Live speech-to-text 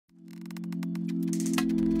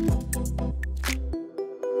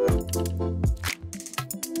Hello,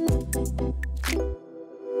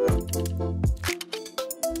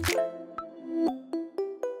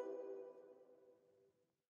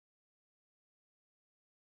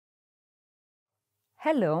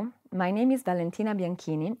 my name is Valentina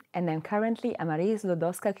Bianchini and I'm currently a Marie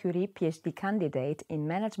Sklodowska-Curie PhD candidate in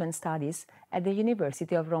Management Studies at the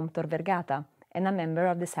University of Rome Tor Vergata and a member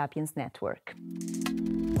of the SAPIENS network.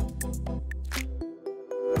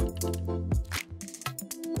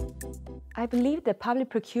 I believe that public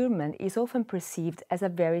procurement is often perceived as a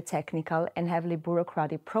very technical and heavily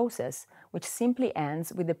bureaucratic process, which simply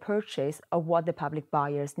ends with the purchase of what the public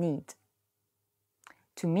buyers need.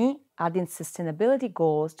 To me, adding sustainability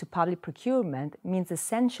goals to public procurement means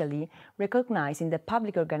essentially recognizing that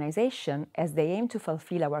public organizations, as they aim to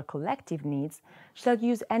fulfill our collective needs, shall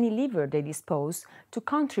use any lever they dispose to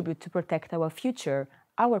contribute to protect our future,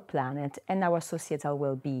 our planet, and our societal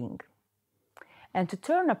well-being. And to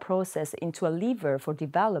turn a process into a lever for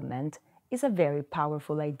development is a very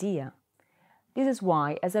powerful idea. This is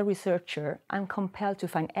why, as a researcher, I'm compelled to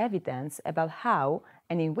find evidence about how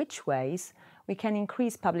and in which ways we can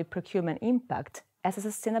increase public procurement impact as a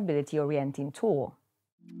sustainability-orienting tool.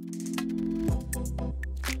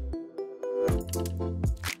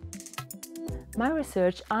 My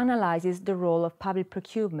research analyzes the role of public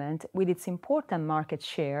procurement with its important market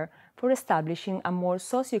share for establishing a more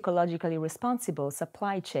socio-ecologically responsible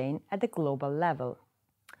supply chain at the global level.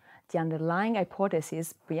 The underlying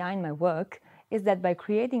hypothesis behind my work is that by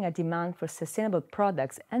creating a demand for sustainable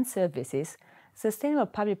products and services, sustainable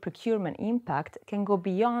public procurement impact can go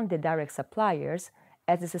beyond the direct suppliers,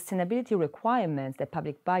 as the sustainability requirements that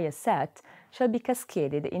public buyers set shall be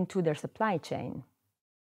cascaded into their supply chain.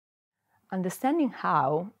 Understanding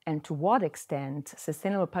how and to what extent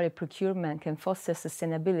sustainable public procurement can foster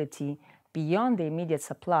sustainability beyond the immediate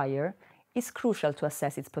supplier is crucial to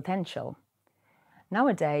assess its potential.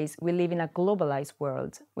 Nowadays, we live in a globalized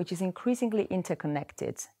world, which is increasingly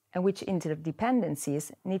interconnected, and which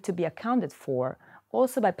interdependencies need to be accounted for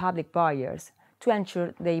also by public buyers to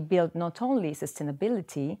ensure they build not only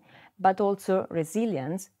sustainability, but also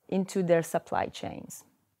resilience into their supply chains.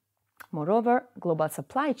 Moreover, global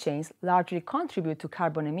supply chains largely contribute to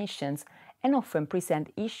carbon emissions and often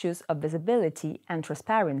present issues of visibility and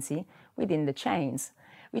transparency within the chains,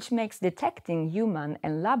 which makes detecting human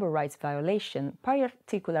and labor rights violations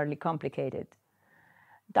particularly complicated.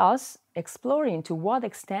 Thus, exploring to what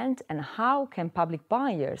extent and how can public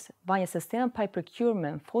buyers, via sustainable public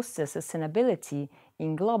procurement, foster sustainability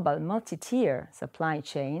in global multi-tier supply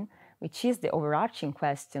chain, which is the overarching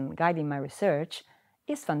question guiding my research,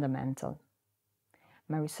 is fundamental.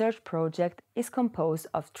 My research project is composed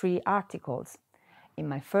of 3 articles. In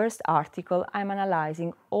my first article, I'm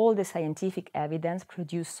analyzing all the scientific evidence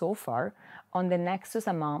produced so far on the nexus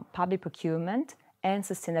among public procurement and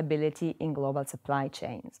sustainability in global supply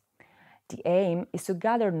chains. The aim is to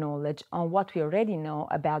gather knowledge on what we already know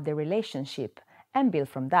about the relationship and build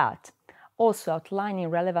from that, also outlining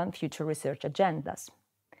relevant future research agendas.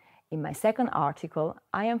 In my second article,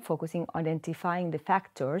 I am focusing on identifying the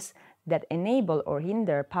factors that enable or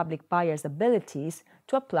hinder public buyers' abilities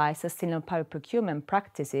to apply sustainable public procurement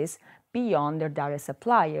practices beyond their direct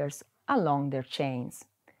suppliers along their chains.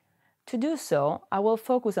 To do so, I will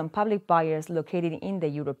focus on public buyers located in the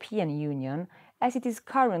European Union, as it is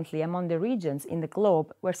currently among the regions in the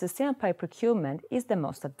globe where sustainable public procurement is the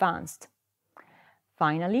most advanced.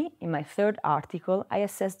 Finally, in my third article, I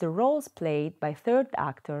assess the roles played by third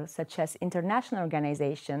actors such as international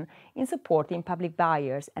organizations in supporting public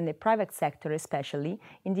buyers and the private sector, especially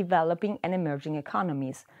in developing and emerging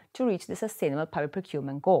economies, to reach the sustainable public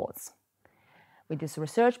procurement goals. With this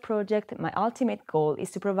research project, my ultimate goal is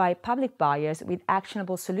to provide public buyers with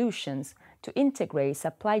actionable solutions to integrate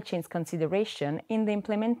supply chains consideration in the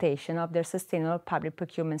implementation of their sustainable public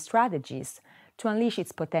procurement strategies to unleash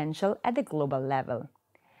its potential at the global level.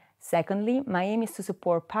 Secondly, my aim is to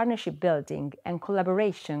support partnership building and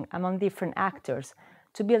collaboration among different actors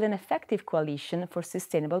to build an effective coalition for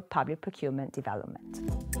sustainable public procurement development.